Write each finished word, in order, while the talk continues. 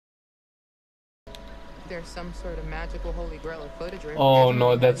there's some sort of magical holy grail of footage. Oh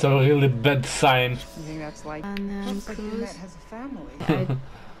no, that's a really bad sign. You think that's like... Looks like like Matt has a family.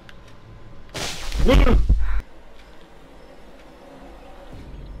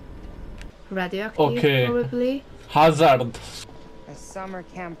 Radioactive, probably. Hazard. A summer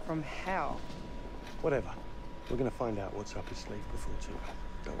camp from hell. Whatever. We're gonna find out what's up his sleeve before too long.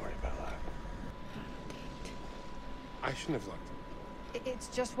 Don't worry about that. I shouldn't have looked. It's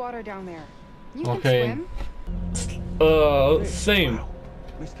just water down there. You Okay. can swim. Same. Wow.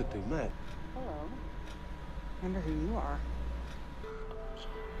 Mr. Dumet. Hello. Wonder who you are.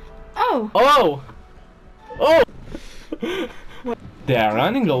 Oh! Oh! Oh! They are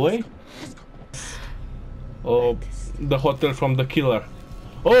running away? Oh, the hotel from the killer.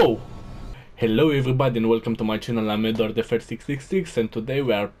 Oh! Hello everybody and welcome to my channel. I'm Edward the First 666 and today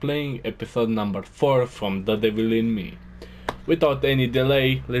we are playing episode number 4 from The Devil in Me. Without any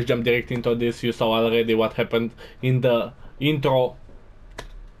delay, let's jump direct into this. You saw already what happened in the intro,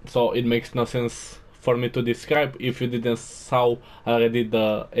 so it makes no sense for me to describe. If you didn't saw already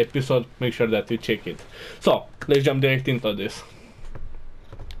the episode, make sure that you check it. So, let's jump direct into this.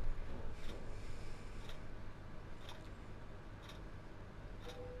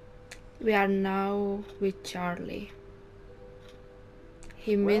 We are now with Charlie.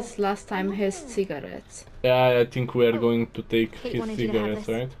 He missed last time his cigarettes. Yeah, I think we are going to take Kate his wanted you to have cigarettes,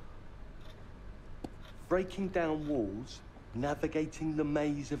 this. right? Breaking down walls, navigating the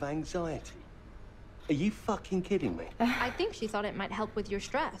maze of anxiety. Are you fucking kidding me? I think she thought it might help with your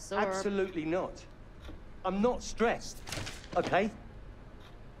stress, or... Absolutely not. I'm not stressed, okay?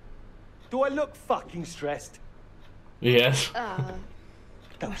 Do I look fucking stressed? Yes.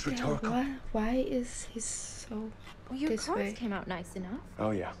 That was rhetorical. Why is he so Well, your this cards way? came out nice enough. Oh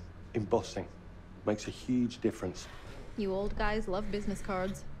yeah, embossing. Makes a huge difference. You old guys love business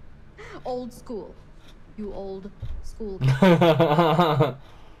cards. Old school. You old school. I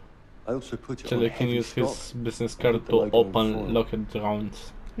also put it Charlie on can heavy use his stock. business card to Logo and foil. open locked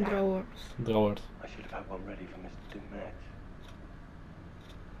drawers. Drawers. I should have had one ready for Mr. Dumet.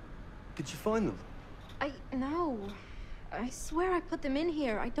 Did you find them? No. I swear I put them in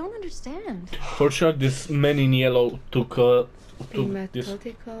here. I don't understand. For sure, this man in yellow took Be this.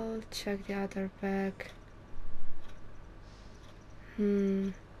 methodical. Check the other bag.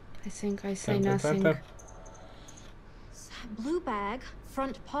 I think I say nothing. Blue bag,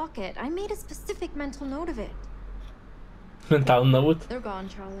 front pocket. I made a specific mental note of it. Mental note. They're gone,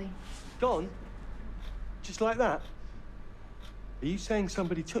 Charlie. Gone? Just like that? Are you saying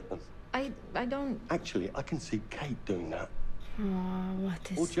somebody took them? I don't... Actually, I can see Kate doing that. Oh, what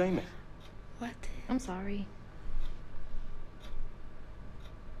Or is... Jamie. What? I'm sorry.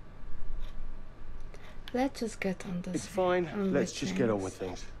 Let's just get on this. It's fine. on Let's with just get on with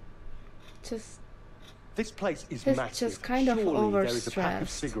things. things. Just This place is It's massive. just kind of Surely there is a pack of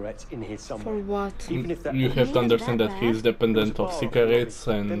overstressed. cigarettes in here for somewhere. what? Even if that You have to understand that he is dependent of cigarettes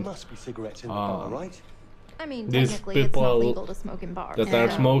there and must be cigarettes in the bar, right? I mean, These technically it's not people legal to smoke in bars. that are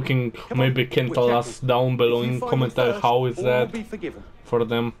Yeah. smoking Come on, maybe can we're tell chatting. us down below If you in find them commentary first, how is all will that be forgiven. for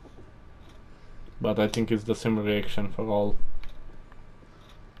them. But I think it's the same reaction for all.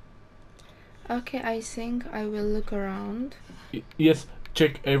 Okay, I think I will look around Yes,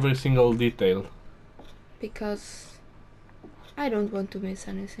 check every single detail. because I don't want to miss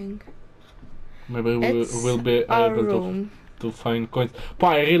anything. Maybe It's we'll be our able room. to find coins. But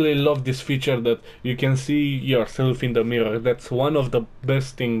I really love this feature that you can see yourself in the mirror. That's one of the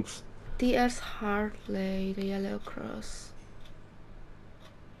best things. T.S. Hartley, the Yellow Cross.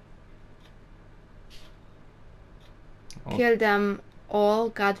 Oh. Kill them all,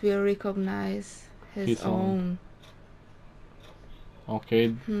 God will recognize his His own. own.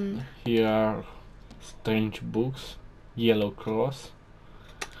 Okay, here are strange books. Yellow Cross.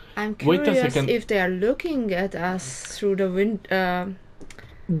 I'm Wait a curious second. if they are looking at us through the window.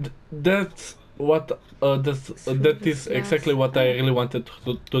 That's what that is exactly what I really wanted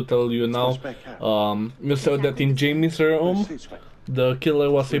to tell you now. You saw that in Jamie's room the killer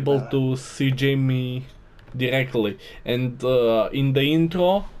was able to see Jamie directly, and in the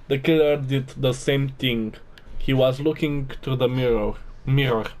intro the killer did the same thing. He was looking through the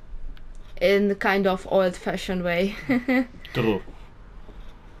mirror. In the kind of old-fashioned way. True.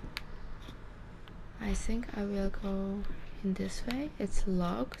 I think I will go in this way. It's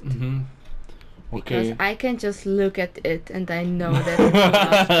locked. Okay. Because I can just look at it and I know that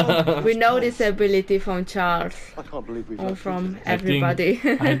it's locked. We know this ability from Charles. I can't believe we've Or left from it. I everybody.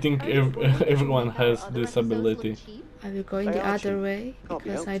 think everyone has this ability. I will go in They the are other cheap. way Can't be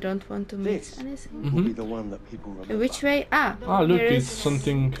because I helped. don't want to miss This anything. will be the one that people remember. Which way? Ah, Ah, look, here it's is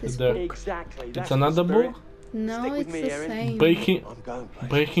something this there. book. Exactly. It's another book. No, Stick with it's me, the Erin. same. I'm going places.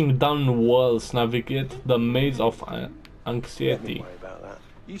 Breaking down walls, navigate the maze of Let me anxiety. worry about that.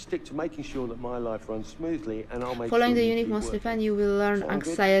 You stick to making sure that my life runs smoothly, and I'll make Following sure the you unique keep monthly working. plan, you will learn Sound good?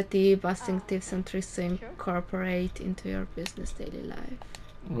 anxiety, busting tips, and tricks to incorporate into your business daily life.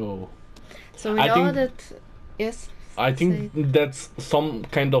 Oh, So we I know think- that. Yes. I think that's some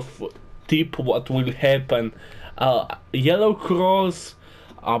kind of tip what will happen. Yellow Cross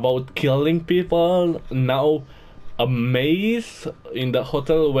about killing people. Now a maze in the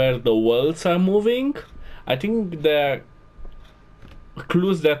hotel where the walls are moving. I think they're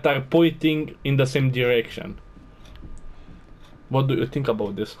clues that are pointing in the same direction. What do you think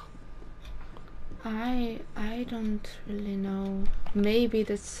about this? I don't really know. Maybe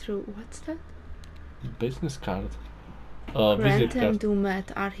that's true. What's that? Business card. Visit Grantham card.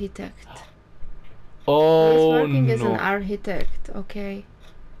 Dumet, architect. Oh He's working as an no! architect. Okay.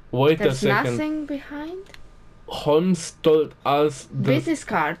 Wait a There's second. nothing behind. Holmes told us the Business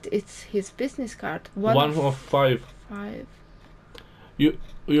card. It's his business card. one of 5. 5.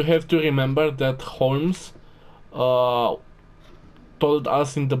 You have to remember that Holmes told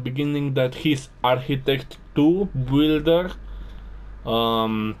us in the beginning that he's architect too, builder,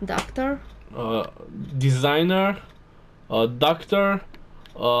 Doctor. designer, doctor,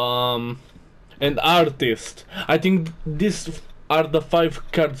 and artist. I think these are the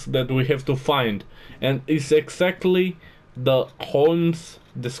 5 cards that we have to find, and it's exactly the Holmes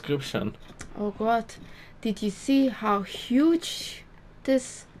description. Oh God. Did you see how huge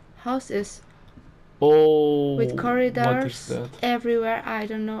this house is? Oh, With what corridors is that? everywhere. I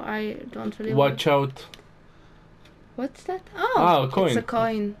don't know. I don't really. Watch out. What's that? Oh, Ah, a coin. it's a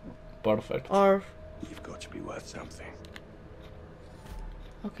coin. Perfect. Or You've got to be worth something.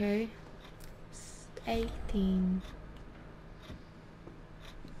 okay. 18.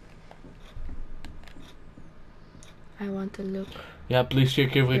 I want to look Yeah, please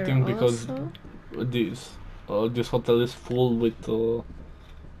check everything here because also. this hotel is full with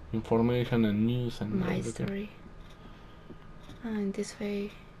information and news and My everything. story. And this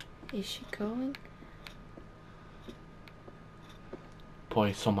way is she going?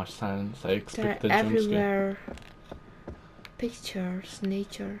 Boy, so much silence. I There expected are jump scare. everywhere pictures,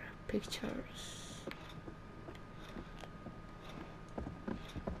 nature pictures.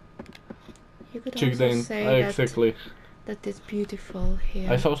 You could Check also the say exactly. that it's beautiful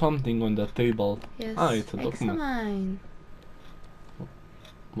here. I saw something on the table. Yes, Ah, it's a document. examine.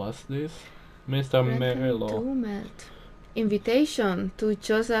 What's this? Mr. Morello. Dumet. Invitation to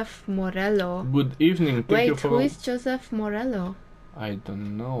Joseph Morello. Good evening. Thank you Wait, for. who is Joseph Morello? I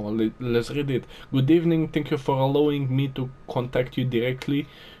don't know. Let's read it. Good evening. Thank you for allowing me to contact you directly.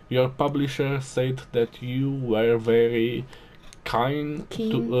 Your publisher said that you were very keen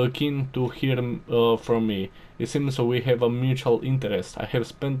to hear from me. It seems we have a mutual interest. I have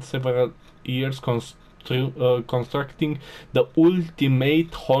spent several years constructing the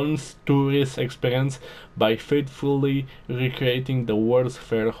ultimate Holmes tourist experience by faithfully recreating the World's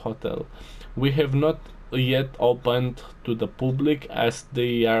Fair Hotel. We have not yet opened to the public as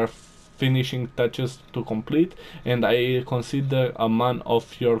they are finishing touches to complete, and I consider a man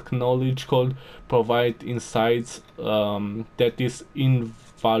of your knowledge could provide insights that is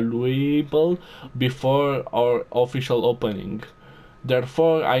invaluable before our official opening.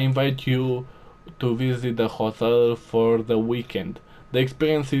 Therefore, I invite you to visit the hotel for the weekend. The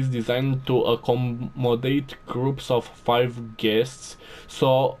experience is designed to accommodate groups of 5 guests,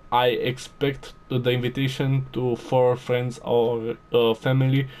 so I expect the invitation to 4 friends or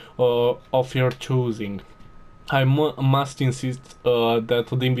family of your choosing. I must insist that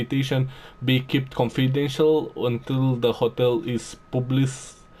the invitation be kept confidential until the hotel is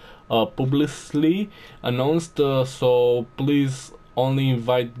publicly announced, so please only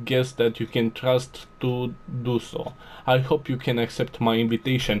invite guests that you can trust to do so. I hope you can accept my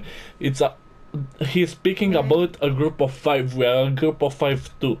invitation. He's speaking about a group of 5. We are a group of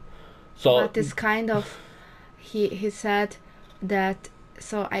 5 too. So But it's kind of he said that,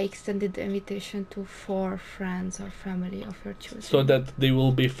 so I extended the invitation to 4 friends or family of your choosing. so that they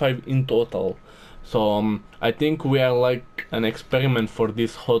will be 5 in total. So I think we are like an experiment for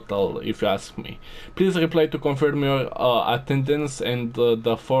this hotel, if you ask me. Please reply to confirm your attendance and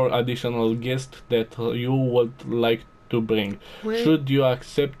the 4 additional guests that you would like to bring. Should you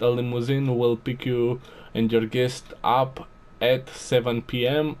accept, a limousine will pick you and your guest up at 7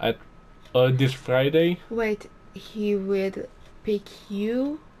 p.m. at this Friday. Wait, he will pick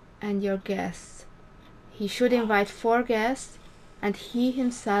you and your guests. he should invite 4 guests, and he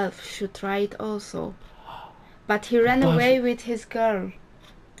himself should try it also. But he ran away with his girl,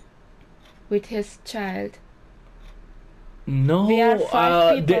 with his child. No, We are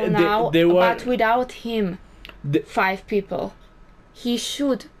 5 people now, they were, but without him, 5 people. He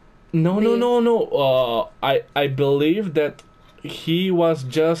should. No. I believe that he was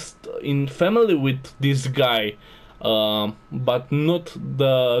just in family with this guy, but not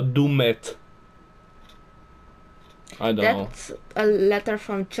the Dumet. I don't know. That's a letter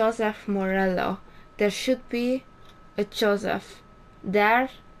from Joseph Morello. There should be a Joseph there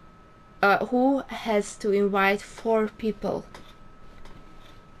who has to invite 4 people.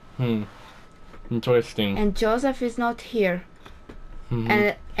 Interesting. And Joseph is not here.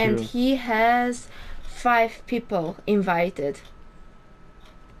 And he has 5 people invited.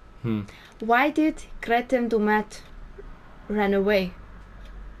 Why did Cretem Dumet run away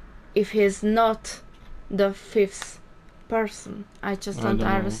if he's not the 5th person? I just don't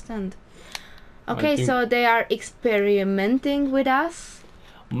understand. Okay, so they are experimenting with us.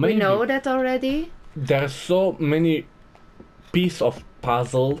 Maybe. We know that already. There are so many pieces of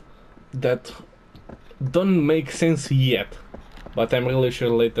puzzle that don't make sense yet, but I'm really sure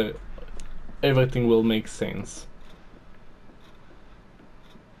later everything will make sense.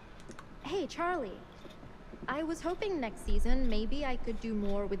 Hey, Charlie. I was hoping next season maybe I could do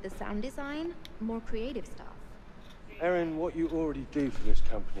more with the sound design, more creative stuff. Erin, what you already do for this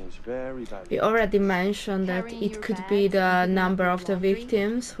company is very valuable. We already mentioned that Carrying it your could be bags the and picking number up of the your laundry?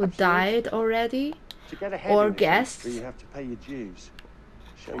 victims who Absolutely. died already, To get ahead or in this guests. industry, you have to pay your dues.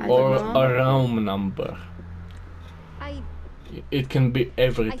 Show I you Or don't know. a round number. I It can be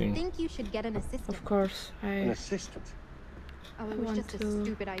everything. think you should get an assistant. Of course. an assistant. Oh, it I was want just a to-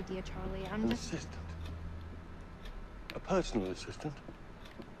 stupid idea, Charlie. I'm An just assistant. A personal assistant.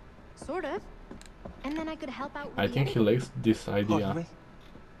 sort of. And then I could help out with I the think he editing. likes this Pardon idea. me?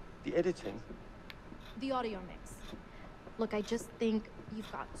 The editing. The audio mix. Look, I just think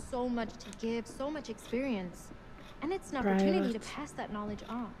you've got so much to give, so much experience. And it's an opportunity to Private. pass that knowledge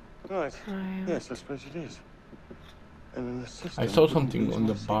on. Right. Private. Yes, I suppose it is. And an assistant. I saw wouldn't something lose on my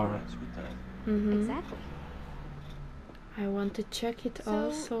the bar. cigarettes, would they? Exactly. I want to check it So-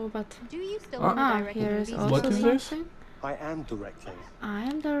 also, but Do you still want to direct here is movies? also What is Charlie? this? something. I am directing. I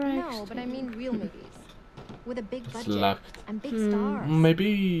am directing. No, but I mean real movies. With a big It's budget locked. and big stars. Maybe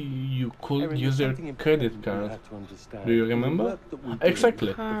you could Erin, use there's your something credit important you card. have to understand. Do you The remember? work that we do, Exactly.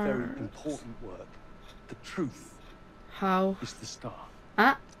 The very Cards. important work. The truth How? is the star.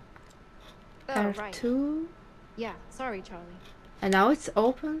 Ah, Oh, right. R2. Yeah, sorry, Charlie. And now it's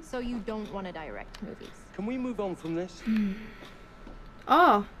open. So you don't want to direct movies. Can we move on from this?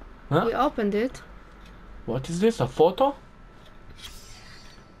 Oh, Huh? we opened it. What is this? A photo?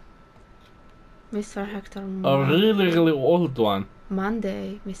 Mr. Hector A really old one.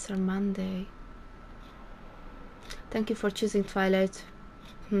 Monday, Mr. Monday. Thank you for choosing Twilight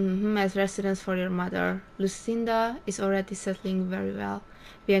as residence for your mother. Lucinda is already settling very well.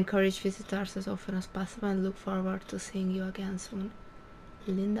 We encourage visitors as often as possible and look forward to seeing you again soon.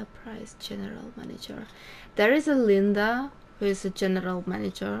 Linda Price, General Manager. There is a Linda who is a General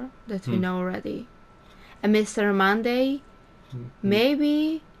Manager that we know already. And Mr. Monday,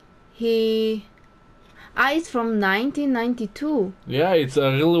 maybe he... Ah, it's from 1992. Yeah, it's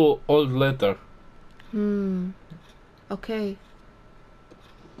a really old letter. Okay.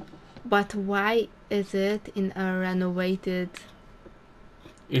 But why is it in a renovated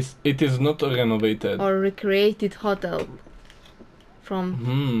It is not renovated. or recreated hotel from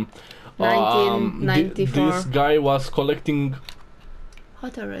Hmm. 1994? This guy was collecting.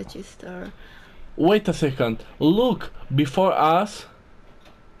 Hotel register. Wait a second. Look, before us.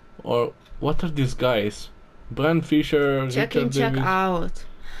 Or what are these guys? Brian Fisher. Check in, Richard check Davis. out.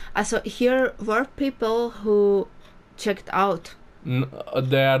 So here were people who checked out.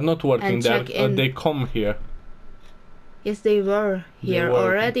 They are not working And there. check in. They come here. Yes, they were here were.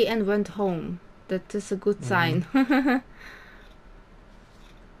 already and went home. That is a good sign.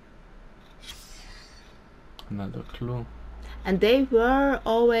 Another clue. And they were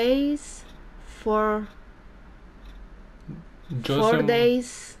always for 4 Joseph-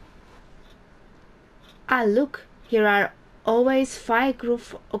 days. Ah, look, here are always 5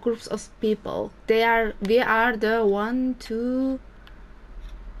 groups of people. We are the 1, 2,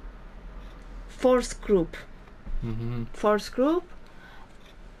 4th group. Fourth group.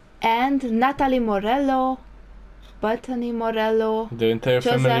 And Natalie Morello, Bethany Morello, The entire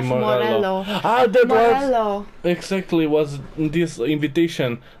Joseph family Morello. Ah, that Morello, was this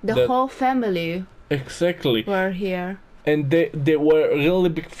invitation. the that- whole family Exactly. were here. And they were really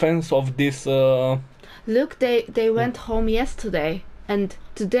big fans of this Look, they went home yesterday, and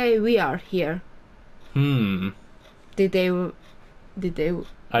today we are here. Did they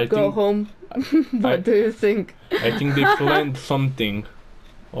I go think, home? What do you think? I think they planned something,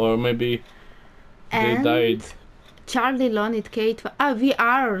 or maybe they And died. Charlie, Lonit, Kate. We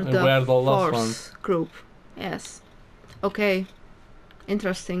are the We are the last fourth group. Yes. Okay.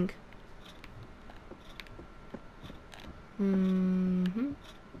 Interesting. Mm-hmm.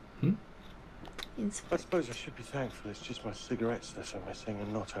 I suppose I should be thankful it's just my cigarettes that are missing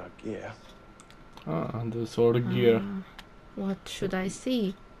and not our gear. Ah, the sword gear. What should I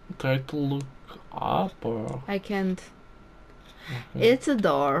see? Try to look up, or I can't. okay. It's a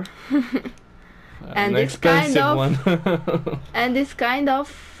door. An And it's kind expensive of one. and it's kind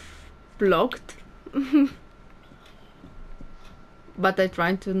of blocked. But I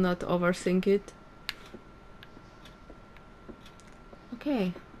try to not overthink it.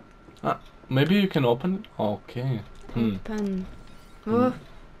 Okay. Maybe you can open it. Okay. Open. Oh.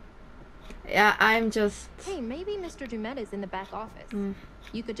 Yeah, I'm just. Hey, maybe Mr. Dumet is in the back office.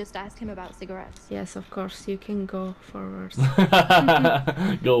 You could just ask him about cigarettes. Yes, of course, you can go forward.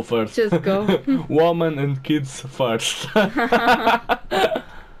 Go first. Just go. Woman and kids first.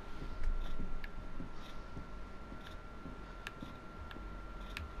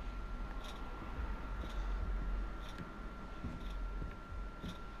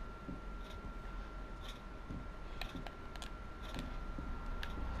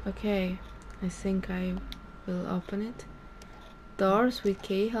 Okay, I think I will open it. Doors with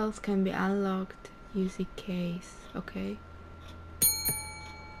key holes can be unlocked using keys. Okay.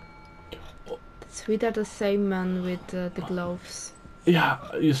 Sweet are the same man with the gloves. Yeah,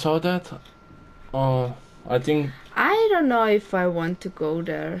 you saw that? Oh, I think. I don't know if I want to go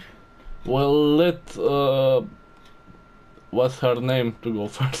there. Well, what's her name to go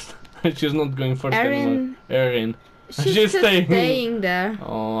first? She's not going first anymore. Erin. She's just staying there.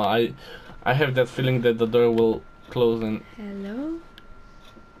 Oh, I have that feeling that the door will close and. Hello?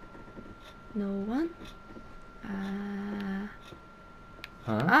 No one? Huh?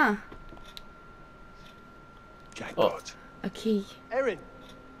 Ah, Jackpot. a key. Erin,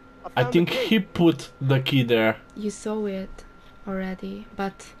 I found think the key. he put the key there. You saw it already,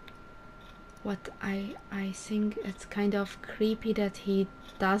 but what I think it's kind of creepy that he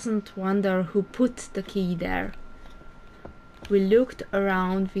doesn't wonder who put the key there. We looked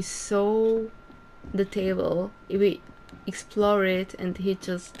around, we saw the table, we explored it, and he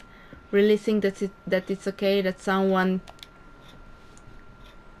just really think that it's okay that someone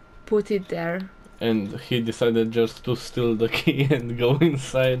put it there. And he decided just to steal the key and go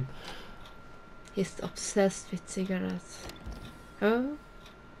inside. He's obsessed with cigarettes. Oh?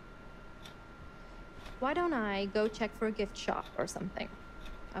 Why don't I go check for a gift shop or something?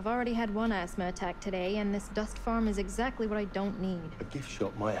 I've already had one asthma attack today, and this dust farm is exactly what I don't need. A gift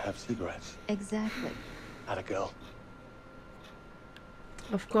shop might have cigarettes. Exactly. Atta girl.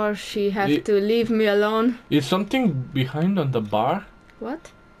 Of course, she have to leave me alone. Is something behind on the bar?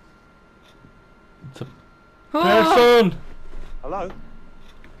 What? It's a Oh! person! Hello,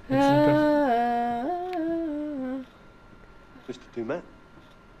 Mr. Mr. Dumet.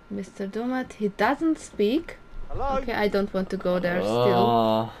 Dumet, he doesn't speak. Hello. Okay, I don't want to go there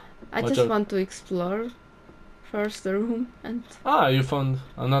still. I Watch just out. want to explore first the room and... Ah, you found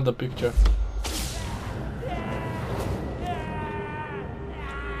another picture.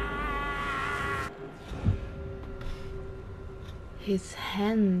 His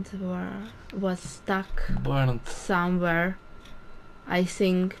hand was stuck Burnt. somewhere, I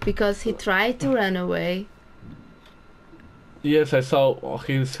think, because he tried to run away. Yes, I saw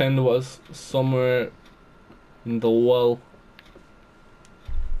his hand was somewhere in the wall.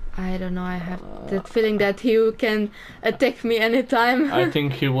 I don't know, I have that feeling that he can attack me anytime. I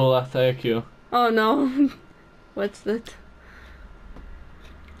think he will attack you. Oh no. What's that?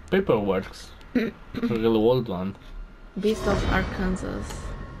 Paperworks. Really old one. Beast of Arkansas.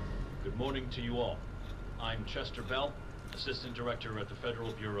 Good morning to you all. I'm Chester Bell, Assistant Director at the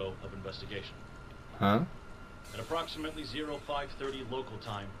Federal Bureau of Investigation. Huh? At approximately 0530 local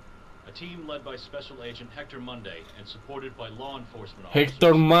time, a team led by Special Agent Hector Monday and supported by law enforcement officers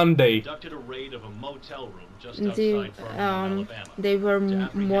Hector Monday. conducted a raid of a motel room just outside Birmingham, Alabama. They were to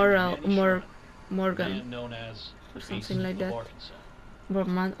apprehend Manny Sherman, a Morgan man known as or the something Beast like of that. Arkansas.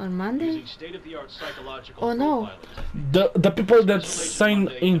 On Monday? Using state-of-the-art psychological Oh, no. profiling The people that Special Agent signed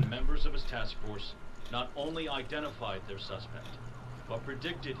Monday and in. members of his task force not only identified their suspect, but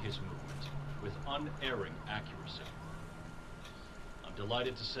predicted his movement with unerring accuracy. I'm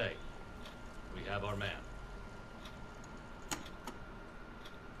delighted to say we have our man.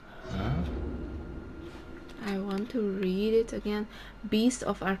 I want to read it again. Beast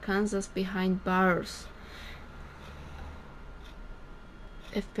of Arkansas behind bars.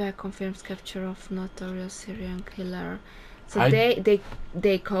 FBI confirms capture of notorious Syrian killer. So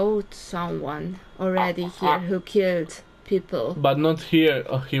they caught someone already here who killed people. But not here.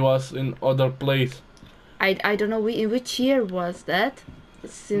 He was in other place. I don't know in which year was that. It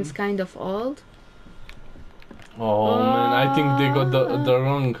seems kind of old. Oh man, I think they got the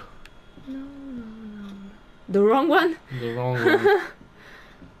wrong. No. The wrong one? The wrong one.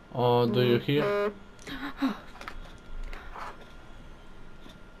 Oh, do you hear?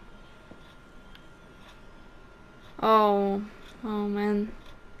 Oh man.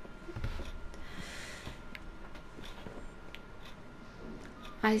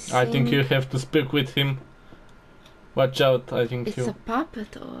 I think you have to speak with him. Watch out, I think it's you... a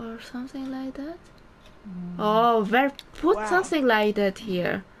puppet or something like that. Oh, put something like that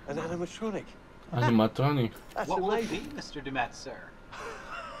here. An animatronic. Animatronic. That's what will it amazing. be, Mr. Dumet, sir?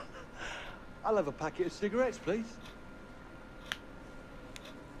 I'll have a packet of cigarettes, please.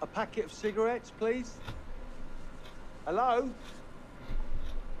 A packet of cigarettes, please. Hello?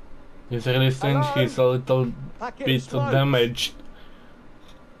 He's really strange, Hello? he's a little Packet bit of smokes. damaged.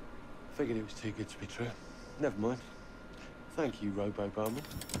 Figured it was too good to be true. Never mind. Thank you, Robo-Barman.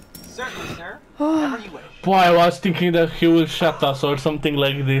 Certainly, sir. Whenever you wish. Boy, I was thinking that he will shut us or something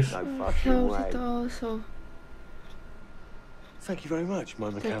like this. No fucking way. Also, Thank you very much, my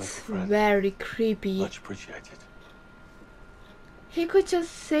mechanical that's friend. very creepy. Much appreciated. He could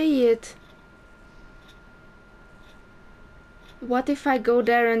just say it. What if I go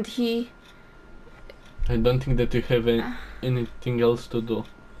there and he... I don't think that you have anything else to do.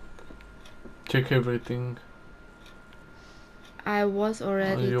 Check everything. I was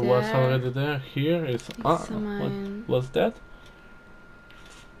already You there. was already there. Here is... It's what mine. was that?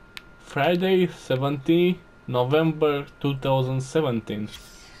 Friday, 17 November 2017.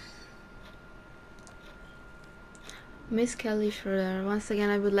 Miss Kelly Schroeder, once again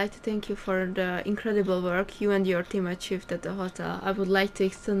I would like to thank you for the incredible work you and your team achieved at the hotel. I would like to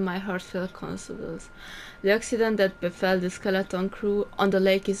extend my heartfelt condolences. The accident that befell the skeleton crew on the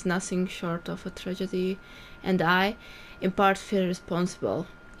lake is nothing short of a tragedy, and I, in part, feel responsible.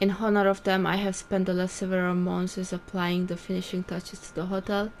 In honor of them, I have spent the last several months applying the finishing touches to the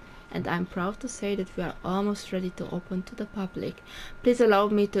hotel, and I'm proud to say that we are almost ready to open to the public. Please allow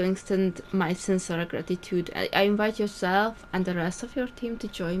me to extend my sincere gratitude. I invite yourself and the rest of your team to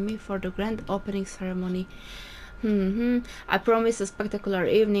join me for the grand opening ceremony. I promise a spectacular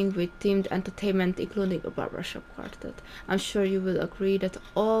evening with themed entertainment, including a barbershop quartet. I'm sure you will agree that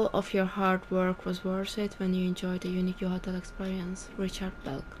all of your hard work was worth it when you enjoyed the unique hotel experience. Richard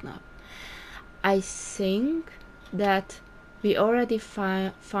Belknap. I think that we already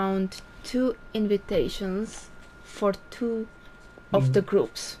found 2 invitations for 2 of the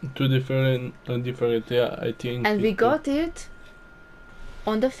groups. 2 different, yeah, I think. And we got it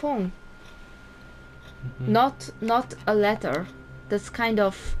on the phone. Not a letter. That's kind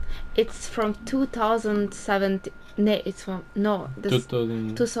of... It's from 2017. No, it's from... No, this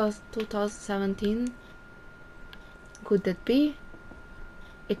 2017. Could that be?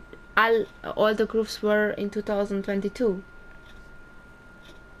 All the groups were in 2022.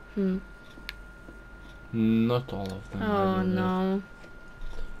 Not all of them. Oh no.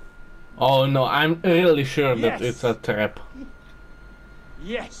 Oh no, I'm really sure Yes. that it's a trap.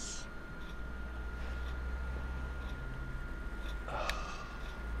 Yes!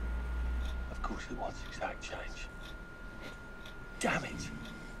 Of course it wants exact change. Damn it!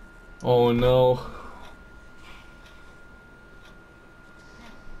 Oh no.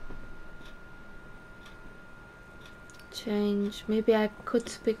 Change. Maybe I could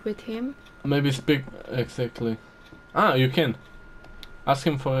speak with him. Maybe speak exactly. Ah, you can. Ask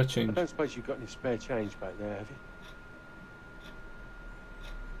him for a I change. don't suppose you've got any spare change back there, have you?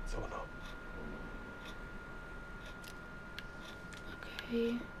 Thought not.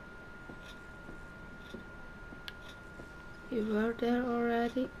 Okay. You were there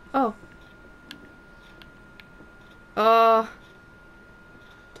already? Oh. Oh.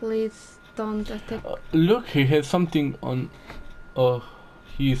 Please don't attack. Look, he has something on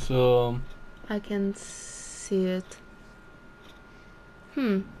his I can see it.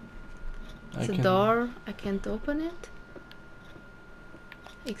 It's a door. I can't open it.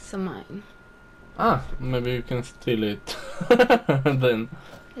 It's mine. Ah, maybe you can steal it. Then.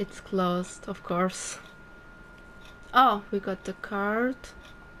 It's closed, of course. Oh, we got the card.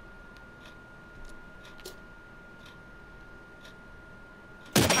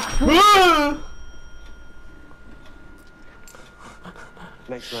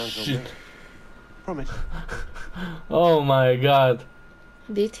 Next round's on Shit. me. promise. Oh my god.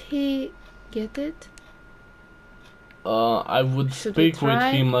 Did he get it I would Should we speak with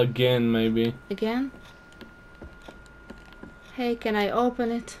try? him again, maybe. again? Hey, can I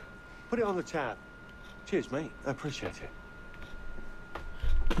open it? Put it on the tab. Cheers, mate. I appreciate it.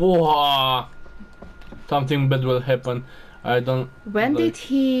 Whoa. Something bad will happen. I don't. When like- did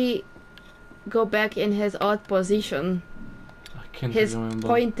he go back in his odd position? I can't His remember.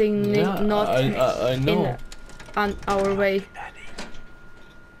 pointing Yeah, not I know. in on our way.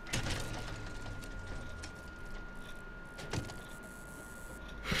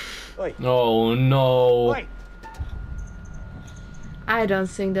 Oi, Oh no. oi. I don't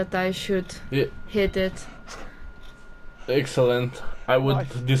think that I should Yeah, hit it. excellent. I would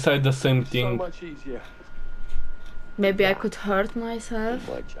Right. decide the same So thing. much easier. Maybe I could hurt myself.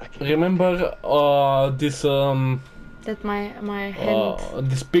 My jacket. Remember this That my hand.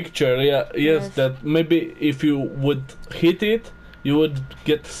 this picture, yeah, yes, Yes. that maybe if you would hit it, you would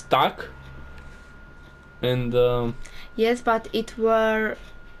get stuck. And Yes, but it were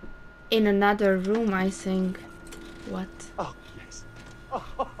in another room, I think. What? Oh, yes.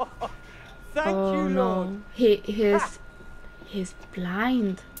 Thank Oh you, no. Lord. He's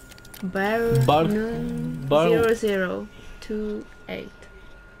blind. Bar Bar- 0028.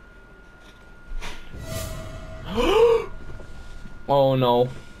 oh no,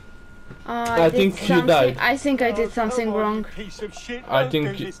 I did think he something- died. I think I did Oh, something come on, wrong. you piece of shit. I Don't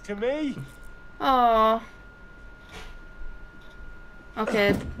think do this to me. Oh.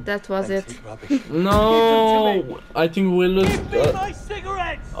 Okay, that was it. Antique rubbish. no, I think we lost. Give me my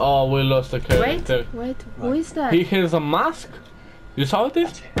cigarettes. Oh, we lost a Wait, character. wait, who is that? He has a mask. You saw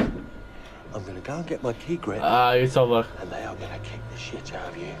this? I'm gonna go and get my key grip, Ah, it's over. and they are gonna kick the shit out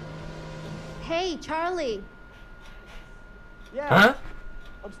of you. Hey, Charlie. Yeah. Huh?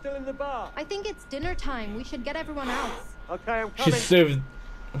 I'm still in the bar. I think it's dinner time. We should get everyone else. Okay, I'm She coming.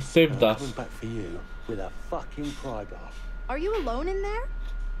 saved I'm us. coming back for you with a fucking pry bar. Are you alone in there?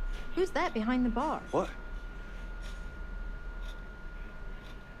 Who's that behind the bar? What?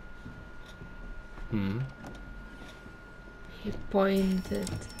 Hmm. He pointed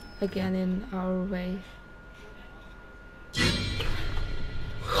again in our way.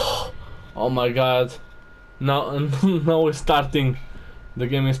 Oh my god. Now now it's starting. The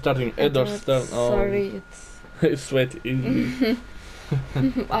game is starting. Edward's turn. Oh, Sorry, it's it's sweaty.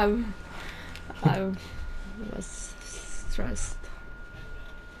 I was stressed.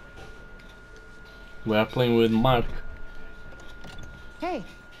 We are playing with Mark. Hey,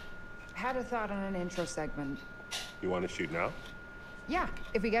 had a thought on an intro segment. You want to shoot now? Yeah,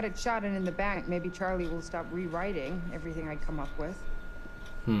 if we get it shot and in the bank, maybe Charlie will stop rewriting everything I come up with.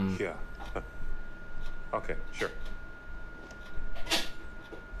 Hmm. Yeah. Okay, sure.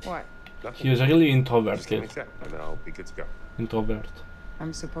 What? Nothing. He is really Just give me a introverted. sec, and I'll be good to go. Introvert.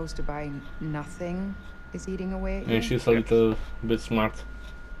 I'm supposed to buy nothing is eating away at you? And she's a little bit smart.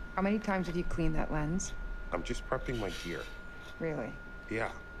 How many times have you cleaned that lens? I'm just prepping my gear. Really?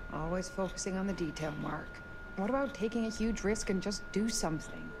 Yeah. Always focusing on the detail, Mark. What about taking a huge risk and just do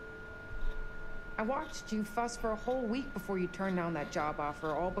something? I watched you fuss for a whole week before you turned down that job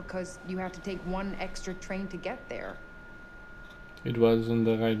offer, all because you had to take one extra train to get there. It wasn't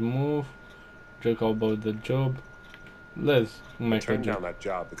the right move. Joke about the job. Let's make a Turned down joke. that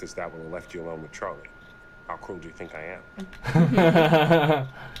job because that would have left you alone with Charlie. How cruel do you think I am?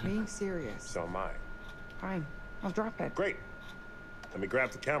 Being serious. So am I. Fine. I'll drop it. Great. Let me grab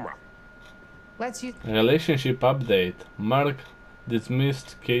the camera. Let's use Relationship update. Mark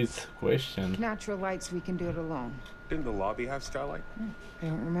dismissed Kate's question. natural light so we can do it alone. Didn't the lobby have starlight? I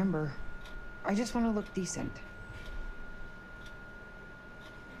don't remember. I just want to look decent.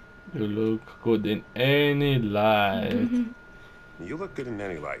 You look good in any light. You look good in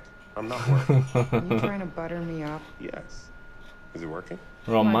any light. I'm not working. Are you trying to butter me up? Yes. Is it working?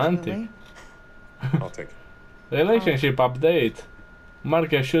 Romantic. Marginally? I'll take it. Relationship update.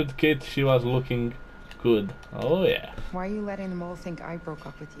 Mark assured Kate she was looking good. Oh yeah. Why are you letting them all think I broke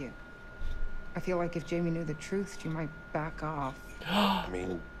up with you? I feel like if Jamie knew the truth, she might back off. I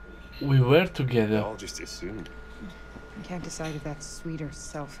mean, We were they together. all just assumed. I can't decide if that's sweet or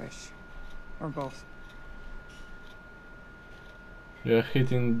selfish. Or both. You're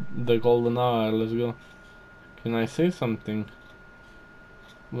hitting the golden hour. Let's go. Can I say something?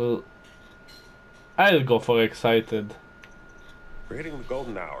 Well, I'll go for excited. We're hitting the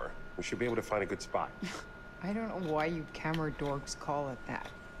golden hour. We should be able to find a good spot. I don't know why you camera dorks call it that.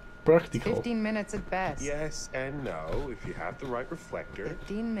 Practical. 15 minutes at best. Yes and no, if you have the right reflector.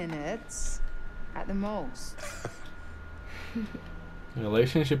 15 minutes at the most.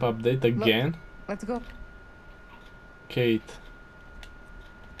 Relationship update again. Let's go. Kate.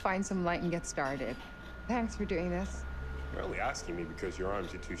 Find some light and get started. Thanks for doing this. You're only asking me because your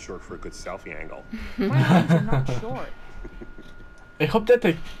arms are too short for a good selfie angle. My arms are not short. I hope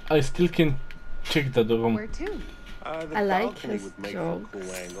that I still can check the room. Where to? The I like balcony his would make for a jokes.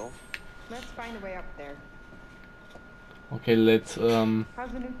 cool angle. Let's find a way up there. Okay, let's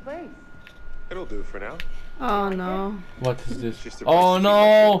How's the new place? It'll do for now. Oh no. what is this? Just a Oh place to keep my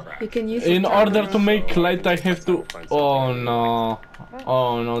no! phone cracked. You can use In the order camera. to make So I light can I take have my to time to find oh something no.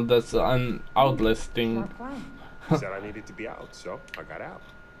 Oh no, that's an outlast thing. Not fun. You said I needed to be out, so I got out.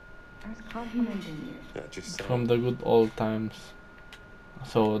 I was complimenting you. Yeah, just saying. From the good old times.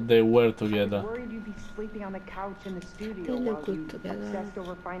 So they were I was together. worried you'd be sleeping on the couch in the studio They look while good you together. obsessed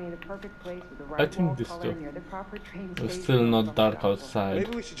over finding the perfect place with the I right think wall this color too. near the proper train It's station still and not stuff dark like that. outside.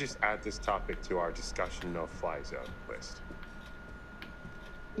 Maybe we should just add this topic to our discussion no-fly zone list.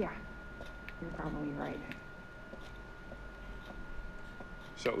 Yeah, you're probably right.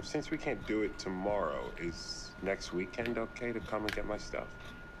 So, since we can't do it tomorrow, is next weekend okay to come and get my stuff?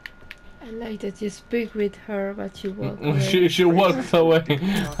 I like that you speak with her, but you walk away. She walks away.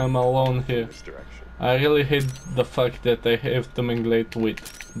 I'm alone In here. this direction. I really hate the fact that I have to mingle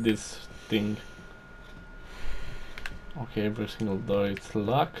with this thing. Okay, every single door is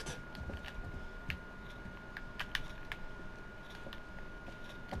locked.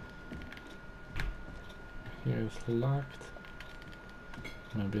 Here is locked.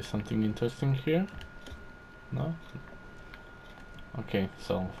 Maybe something interesting here? No? Okay,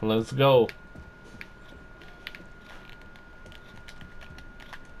 so let's go.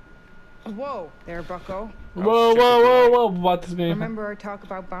 Whoa there, bucko. Whoa, shit, whoa, whoa, right. whoa, what is going on? Remember our talk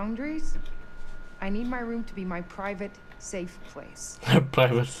about boundaries? I need my room to be my private, safe place.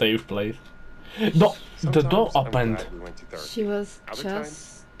 Private safe place. No, the door Sometimes I'm opened. glad we went to therapy. She was Other just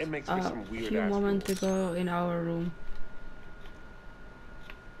times, it makes for a some weird few ass moments rules. ago in our room.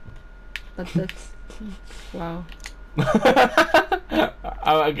 But that's wow.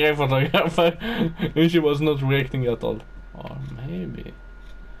 I'm a great photographer and she was not reacting at all. Or maybe.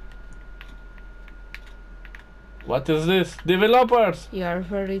 What is this? Developers! You are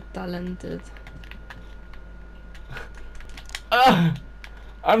very talented. Ah,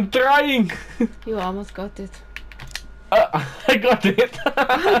 I'm trying! You almost got it. I got it!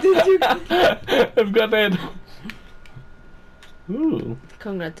 How did you get it? I've got it! Ooh,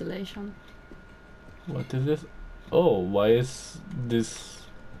 Congratulations. what is this? Oh, why is this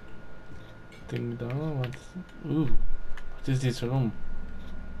thing down? Ooh, what is this room?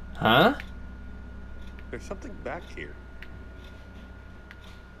 Huh? There's something back here.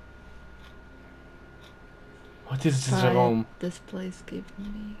 What is this Sorry, room? this place gave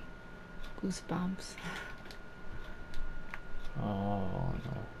me goosebumps. Oh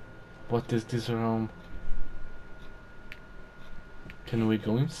no. What is this room? Can we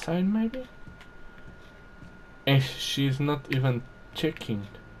go inside maybe? And she's not even checking.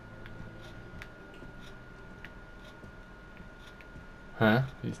 Huh?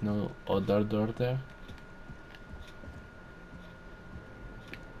 There's no other door there?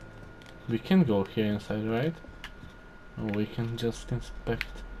 We can go here inside, right? Or we can just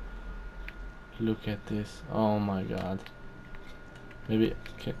inspect. Look at this. Oh my god. Maybe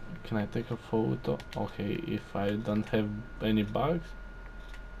can I take a photo? Okay, if I don't have any bugs.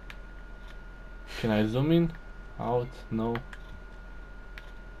 Can I zoom in? Out? No.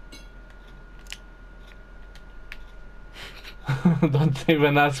 Don't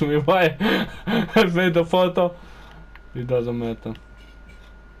even ask me why I made a photo. It doesn't matter.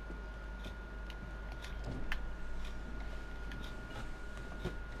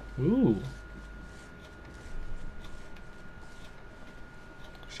 Ooh.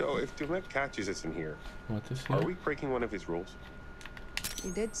 So, if Dumet catches us in here, What is here? are we breaking one of his rules?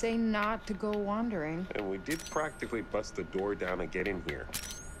 You did say not to go wandering. And we did practically bust the door down to get in here.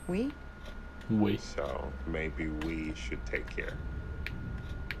 We? We. So, maybe we should take care.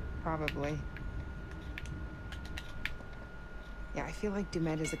 Probably. Yeah, I feel like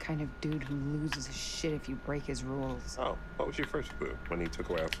Dumet is the kind of dude who loses his shit if you break his rules. Oh, what was your first clue? When he took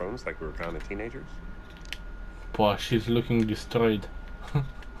away our phones like we were kind of teenagers? Wow, she's looking destroyed.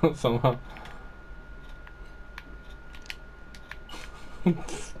 Somehow.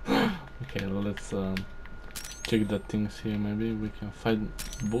 Okay, let's check the things here. Maybe we can find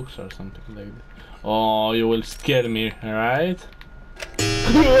books or something like that. Oh, you will scare me, right?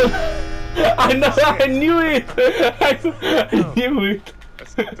 I know, I knew it! I knew it! That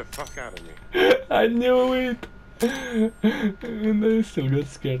scared the fuck out of me. I knew it! And I still got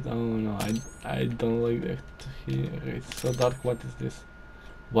scared. Oh no, I don't like that here. It's so dark. What is this?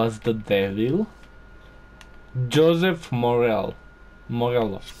 Was the devil? Joseph Morello.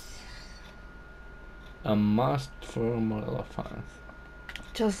 A must for Morello fans.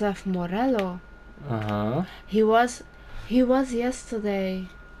 Joseph Morello. Uh-huh. He was yesterday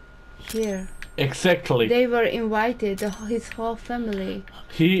here. Exactly. They were invited, his whole family.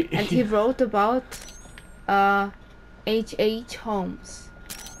 He wrote about H.H. Holmes.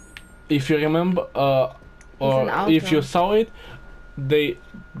 If you remember, or an if you author. saw it, they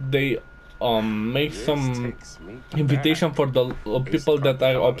make This some takes me invitation back. for the people that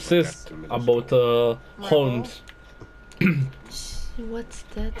are obsessed about Holmes. What's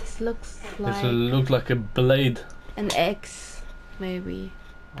that? This looks It like looks like a blade. an X, maybe.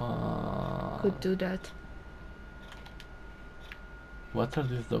 Uh, Could do that. What are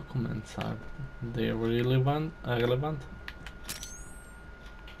these documents? Are they relevant?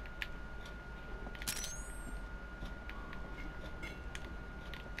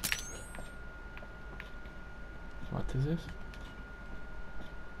 What is this?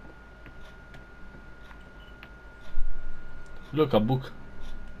 Look, a book.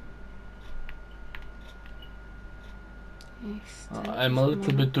 I'm a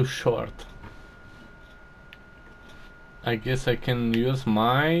little bit too short. I guess I can use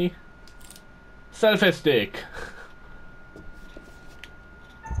my selfie stick.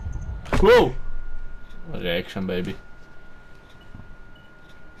 Whoa! Reaction, baby.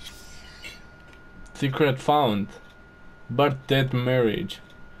 Secret found. Birth, death, marriage.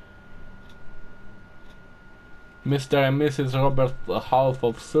 Mr. and Mrs. Robert Half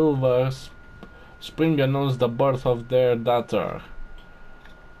of Silver Spring announced the birth of their daughter.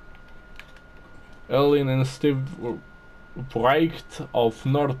 Ellen and Steve Wright of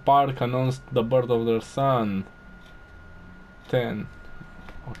North Park announced the birth of their son. 10.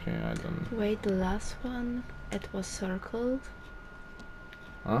 Okay, I don't... Wait, the last one, it was circled.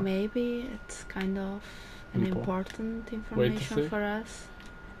 Huh? Maybe it's kind of an important information for us.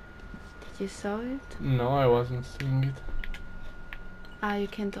 Did you saw it? No, I wasn't seeing it. Ah, you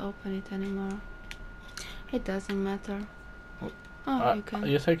can't open it anymore. It doesn't matter. Oh, you can.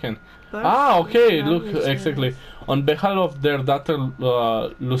 Yes, I can. Birth, Okay, look, marriage, exactly. On behalf of their daughter,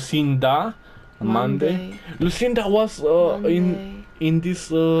 Lucinda, Monday. Lucinda was in this...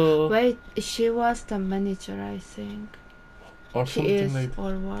 Wait, she was the manager, I think. Or She something is, like...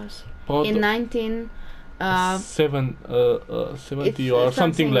 or was. Or In 70 or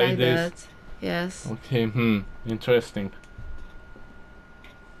something like this. That. Yes. Okay, interesting.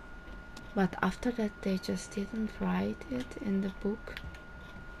 But after that they just didn't write it in the book.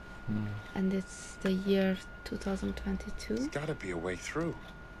 And it's the year 2022. There's gotta be a way through.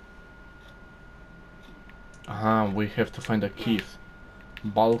 We have to find the keys.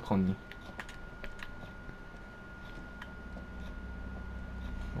 Balcony.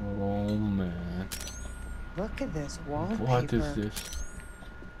 Oh man. Look at this wallpaper. What is this?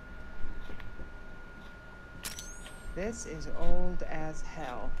 This is old as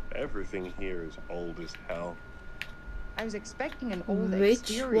hell. Everything here is old as hell. I was expecting an old Which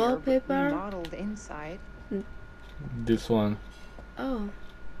exterior, wallpaper? but remodeled inside. This one. Oh.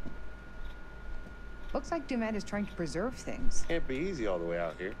 Looks like Dumet is trying to preserve things. Can't be easy all the way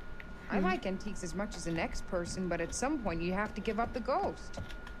out here. I like antiques as much as the next person, but at some point you have to give up the ghost.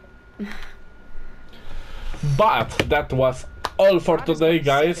 But that was all for today,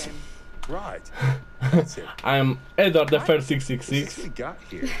 guys. Right. That's it. I'm Edward the Fair 666. This is what we got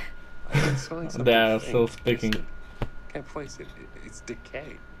here. I've been selling something They are faint. still speaking. Can't place it. It's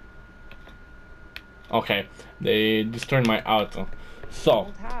decay. Okay, they destroyed my auto. So,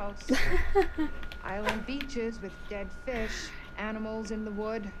 Old house. Island beaches with dead fish, animals in the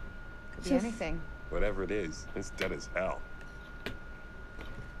wood. Could be Just- anything. Whatever it is, it's dead as hell.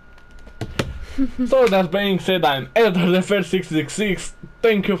 so that being said, I'm Edward the Fair 666.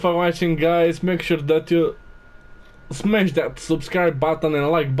 Thank you for watching, guys. Make sure that you smash that subscribe button and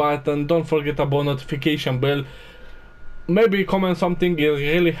like button. Don't forget about notification bell. Maybe comment something. It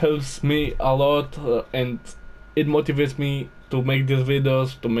really helps me a lot, and it motivates me to make these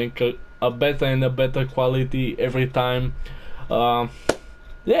videos, to make a better and a better quality every time.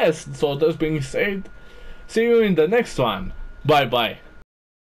 Yes, so that being said, see you in the next one. Bye bye.